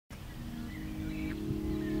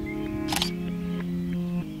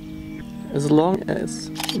as long as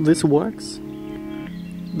this works,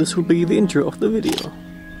 this will be the intro of the video.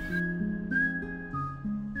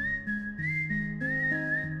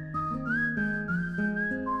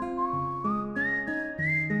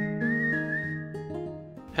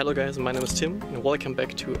 Hello guys, my name is Tim and welcome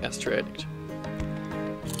back to AstroAddict.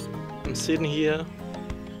 I'm sitting here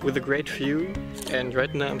with a great view and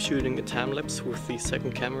right now I'm shooting a time-lapse with the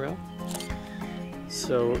second camera.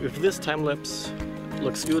 So if this time-lapse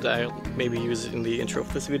looks good, I'll maybe use it in the intro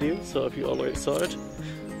of this video, so if you already saw it,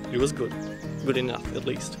 it was good. Good enough, at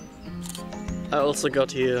least. I also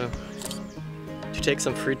got here to take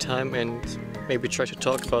some free time and maybe try to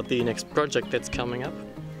talk about the next project that's coming up.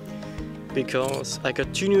 Because I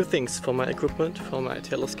got two new things for my equipment, for my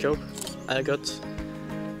telescope. I got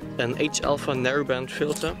an H-alpha narrowband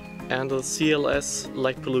filter and a CLS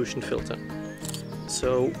light pollution filter.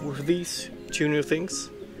 So with these two new things,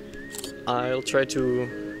 I'll try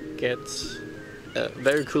to get a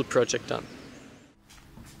very cool project done.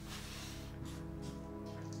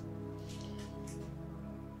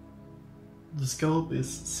 The scope is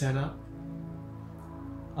set up.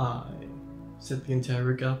 I set the entire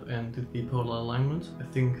rig up and did the polar alignment. I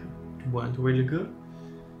think it went really good.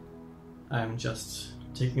 I'm just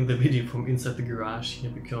taking the video from inside the garage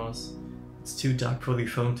here because it's too dark for the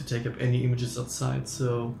phone to take up any images outside,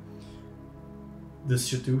 so this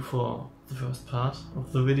should do for the first part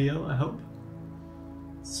of the video, I hope.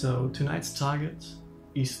 So tonight's target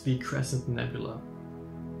is the Crescent-Nebula.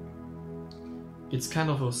 It's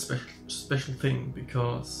kind of a special thing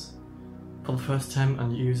because for the first time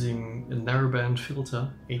I'm using a narrowband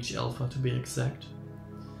filter, H-alpha to be exact.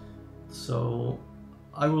 So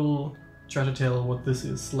I will try to tell what this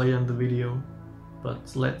is later in the video,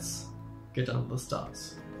 but let's get under the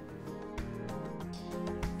stars.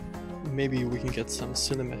 Maybe we can get some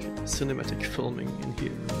cinematic filming in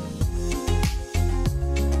here.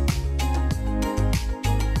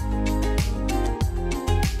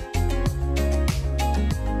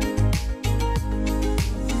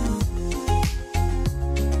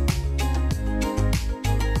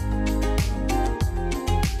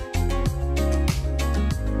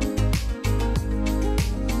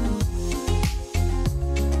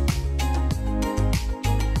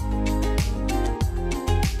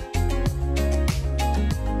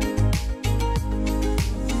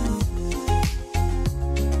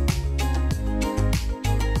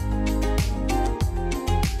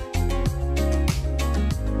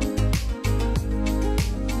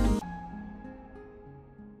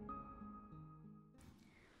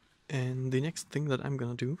 And the next thing that I'm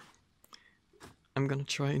gonna do, I'm gonna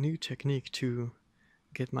try a new technique to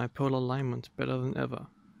get my polar alignment better than ever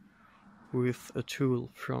with a tool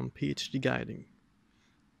from PhD Guiding.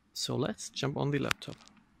 So let's jump on the laptop.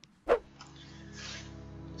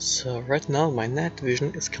 So right now my night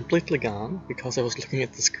vision is completely gone because I was looking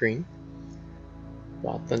at the screen.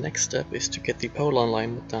 But the next step is to get the polar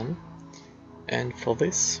alignment done. And for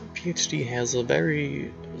this, PhD has a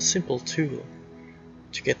very simple tool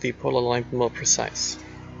to get the polar alignment more precise.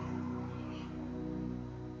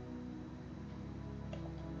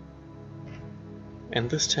 And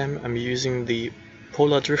this time I'm using the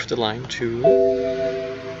polar drift align tool.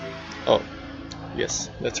 Oh, yes,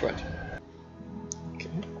 that's right. Okay,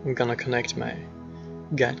 I'm gonna connect my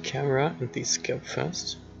guide camera and the scope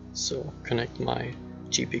first. So connect my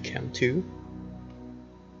GP Cam 2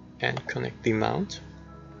 and connect the mount.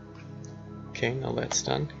 Okay, now that's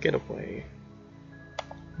done. Get away.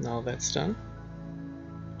 Now that's done.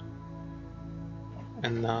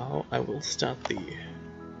 And now I will start the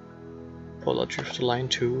polar drift align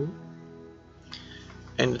tool.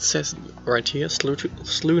 And it says right here,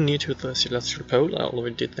 slew near to the celestial pole. I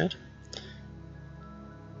already did that.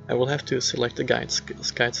 I will have to select the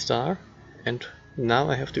guide star, and now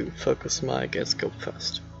I have to focus my guide scope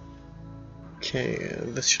first. Okay,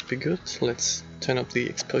 this should be good. Let's turn up the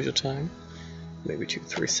exposure time. Maybe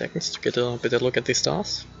 2-3 seconds to get a better look at the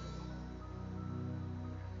stars.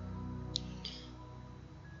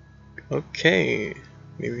 Okay,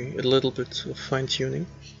 maybe a little bit of fine-tuning.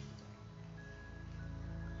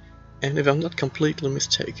 And if I'm not completely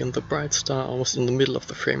mistaken, the bright star almost in the middle of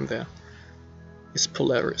the frame there is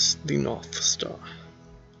Polaris, the North Star.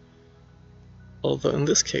 Although in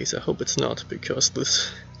this case I hope it's not, because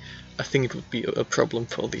this, I think it would be a problem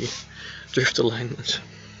for the drift alignment.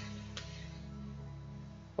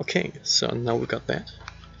 Okay, so now we got that.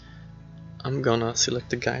 I'm gonna select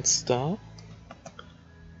the guide star.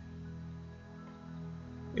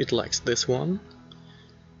 It likes this one.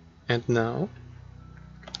 And now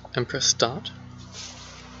and press start.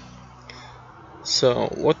 So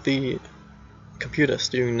what the computer is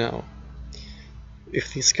doing now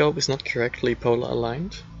if the scope is not correctly polar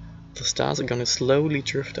aligned, the stars are gonna slowly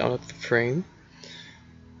drift out of the frame.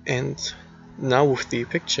 And now with the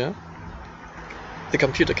picture, the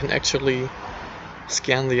computer can actually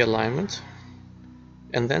scan the alignment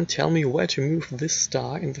and then tell me where to move this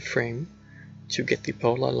star in the frame to get the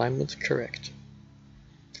polar alignment correct.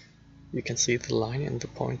 You can see the line and the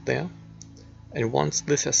point there. And once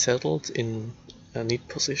this has settled in a neat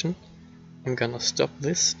position, I'm gonna stop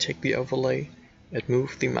this, take the overlay and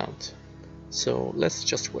move the mount. So let's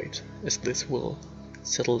just wait as this will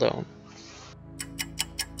settle down.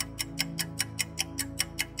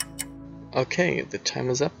 Okay, the time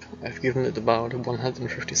is up. I've given it about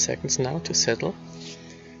 150 seconds now to settle.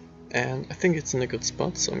 And I think it's in a good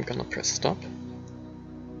spot, so I'm gonna press stop.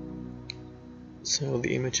 So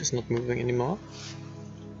the image is not moving anymore.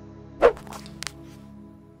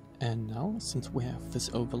 And now, since we have this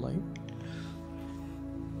overlay,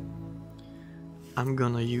 I'm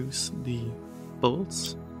gonna use the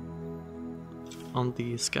bolts on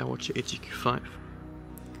the Skywatcher HEQ5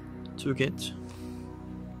 to get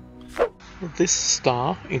this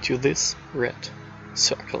star into this red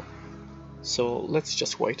circle. So let's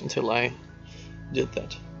just wait until I did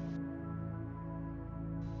that.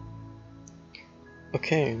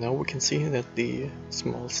 Okay, now we can see that the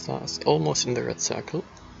small star is almost in the red circle.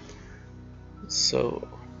 So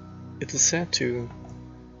it is said to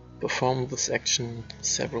perform this action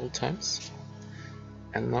several times.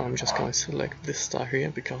 And now I'm just going to select this star here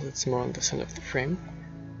because it's more in the center of the frame.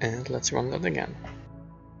 And let's run that again.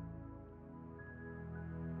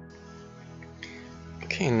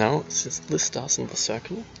 Okay, now since this star's in the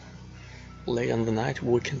circle, later in the night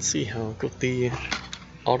we can see how good the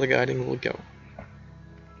auto guiding will go.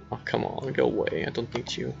 Oh come on, go away, I don't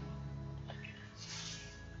need you.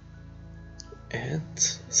 And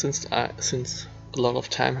since a lot of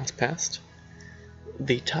time has passed,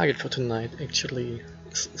 the target for tonight actually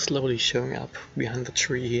is slowly showing up behind the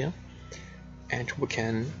tree here, and we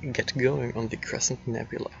can get going on the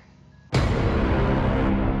Crescent-Nebula.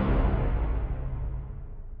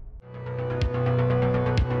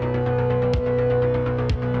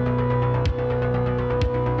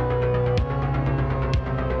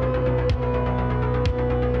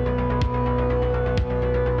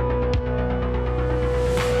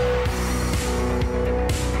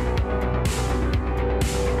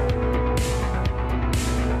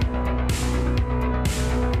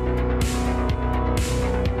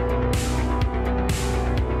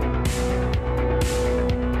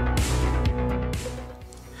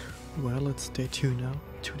 Well, it's day 2 now,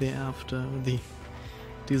 2 days after the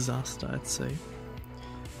disaster, I'd say.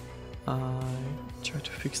 I tried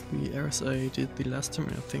to fix the errors I did the last time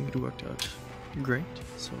and I think it worked out great.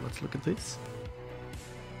 So let's look at this.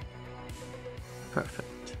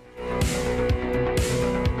 Perfect.